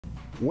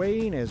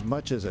Weighing as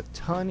much as a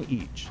ton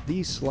each,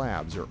 these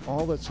slabs are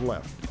all that's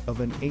left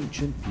of an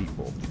ancient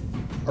people.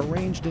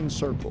 Arranged in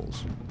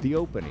circles, the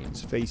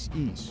openings face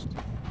east.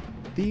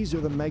 These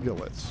are the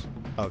megaliths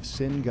of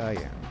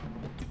Senegal.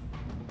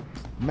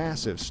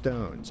 Massive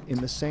stones in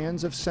the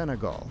sands of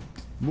Senegal,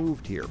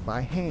 moved here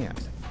by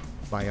hand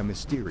by a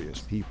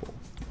mysterious people.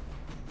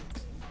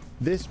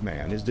 This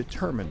man is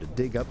determined to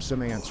dig up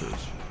some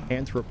answers.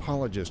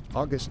 Anthropologist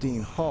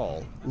Augustine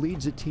Hall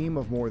leads a team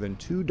of more than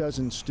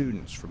 24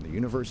 students from the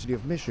University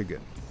of Michigan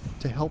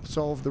to help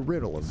solve the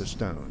riddle of the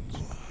stones.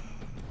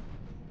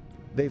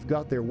 They've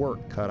got their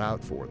work cut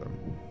out for them.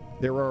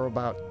 There are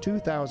about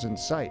 2,000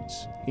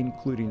 sites,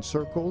 including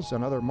circles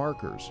and other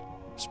markers,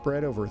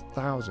 spread over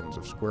thousands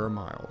of square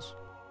miles,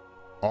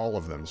 all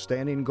of them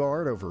standing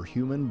guard over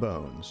human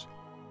bones.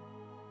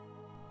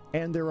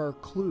 And there are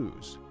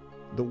clues.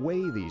 The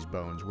way these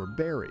bones were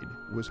buried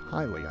was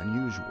highly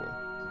unusual.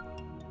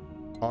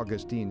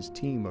 Augustine's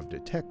team of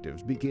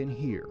detectives begin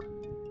here,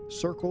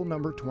 circle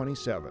number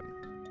 27.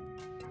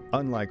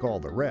 Unlike all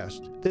the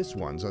rest, this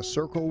one's a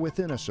circle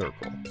within a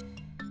circle.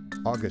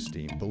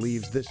 Augustine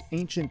believes this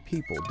ancient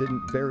people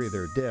didn't bury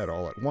their dead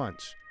all at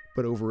once,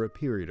 but over a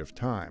period of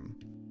time.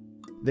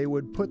 They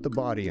would put the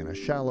body in a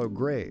shallow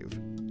grave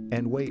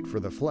and wait for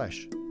the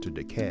flesh to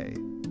decay.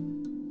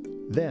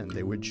 Then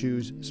they would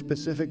choose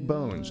specific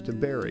bones to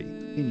bury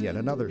in yet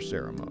another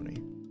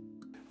ceremony.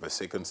 The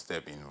second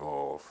step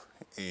involved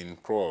in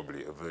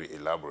probably a very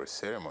elaborate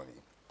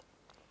ceremony,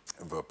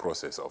 the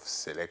process of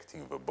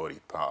selecting the body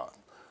part,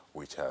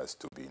 which has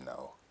to be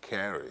now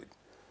carried,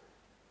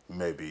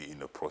 maybe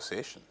in a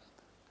procession,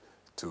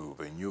 to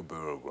the new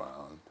burial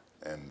ground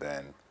and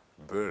then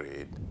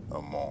buried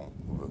among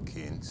the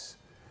kins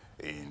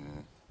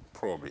in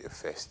probably a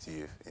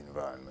festive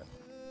environment.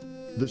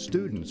 The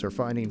students are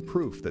finding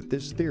proof that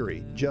this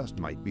theory just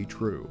might be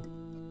true.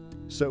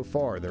 So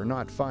far, they're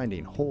not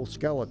finding whole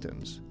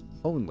skeletons,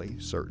 only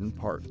certain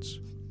parts,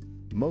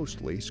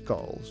 mostly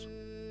skulls.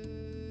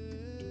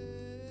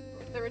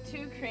 There were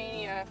 2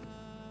 crania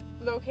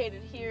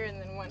located here and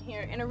then one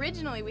here, and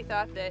originally we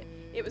thought that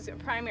it was a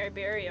primary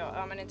burial,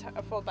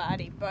 a full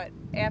body, but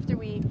after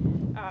we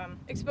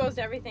exposed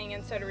everything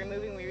and started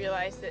removing, we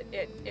realized that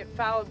it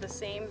followed the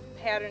same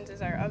patterns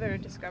as our other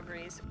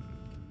discoveries.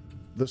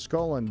 The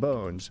skull and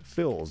bones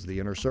fills the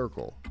inner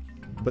circle,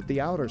 but the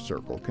outer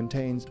circle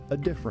contains a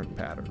different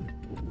pattern.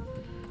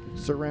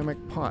 Ceramic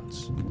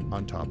pots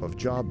on top of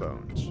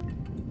jawbones.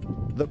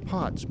 The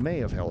pots may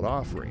have held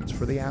offerings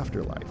for the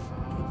afterlife.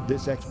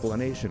 This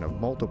explanation of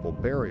multiple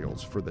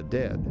burials for the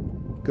dead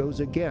goes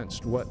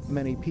against what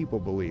many people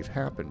believe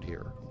happened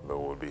here. There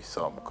will be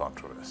some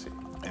controversy,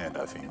 and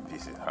I think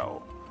this is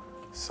how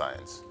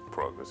science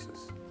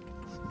progresses.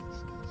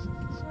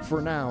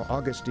 For now,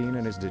 Augustine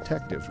and his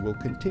detectives will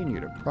continue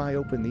to pry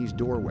open these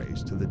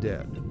doorways to the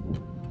dead.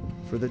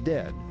 For the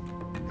dead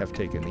have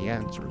taken the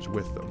answers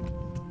with them.